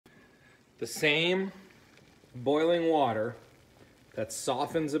The same boiling water that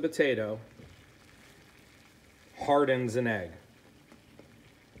softens a potato hardens an egg.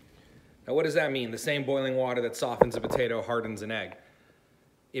 Now, what does that mean? The same boiling water that softens a potato hardens an egg.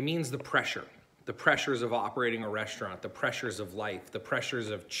 It means the pressures of operating a restaurant, the pressures of life, the pressures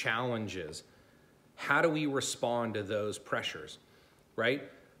of challenges. How do we respond to those pressures, right?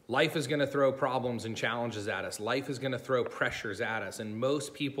 Life is gonna throw problems and challenges at us. Life is gonna throw pressures at us, and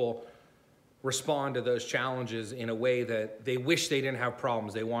most people respond to those challenges in a way that they wish they didn't have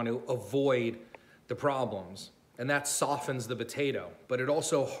problems. They want to avoid the problems, and that softens the potato, but it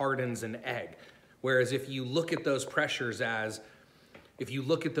also hardens an egg. Whereas if you look at those pressures as, if you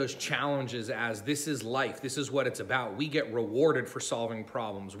look at those challenges as this is life, this is what it's about, we get rewarded for solving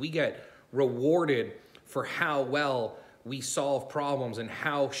problems. We get rewarded for how well we solve problems and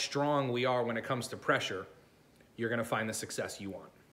how strong we are when it comes to pressure. You're gonna find the success you want.